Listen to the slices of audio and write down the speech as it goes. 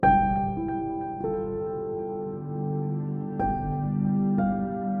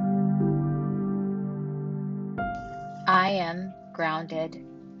am grounded.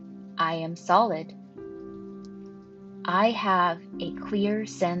 I am solid. I have a clear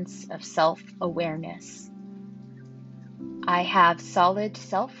sense of self-awareness. I have solid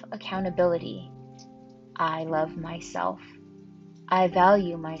self-accountability. I love myself. I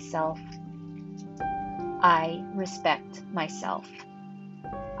value myself. I respect myself.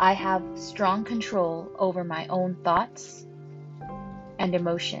 I have strong control over my own thoughts and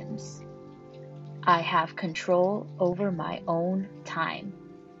emotions. I have control over my own time.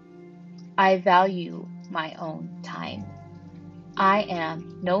 I value my own time. I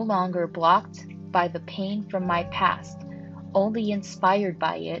am no longer blocked by the pain from my past, only inspired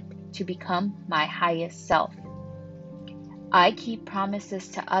by it to become my highest self. I keep promises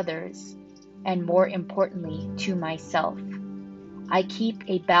to others, and more importantly, to myself. I keep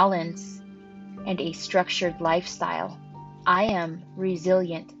a balance and a structured lifestyle. I am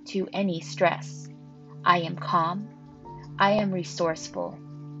resilient to any stress. I am calm. I am resourceful.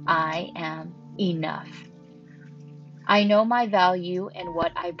 I am enough. I know my value and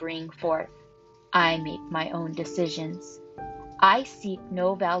what I bring forth. I make my own decisions. I seek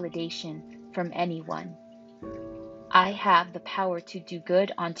no validation from anyone. I have the power to do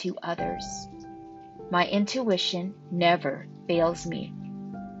good unto others. My intuition never fails me.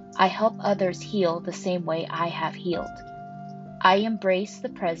 I help others heal the same way I have healed. I embrace the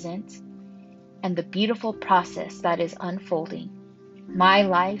present and the beautiful process that is unfolding. My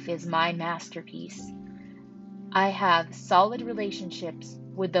life is my masterpiece. I have solid relationships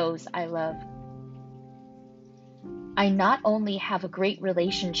with those I love. I not only have a great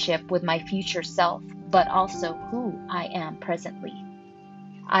relationship with my future self, but also who I am presently.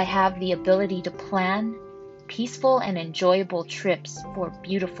 I have the ability to plan peaceful and enjoyable trips for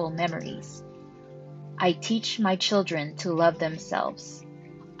beautiful memories. I teach my children to love themselves.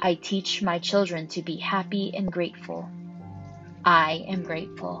 I teach my children to be happy and grateful. I am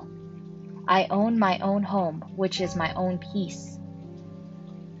grateful. I own my own home, which is my own peace.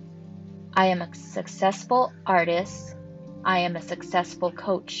 I am a successful artist. I am a successful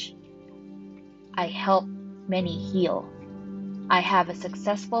coach. I help many heal. I have a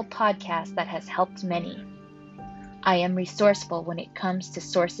successful podcast that has helped many. I am resourceful when it comes to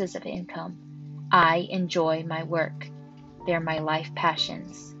sources of income. I enjoy my work. They're my life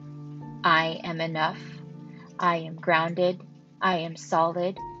passions. I am enough. I am grounded. I am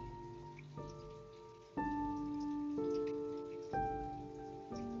solid.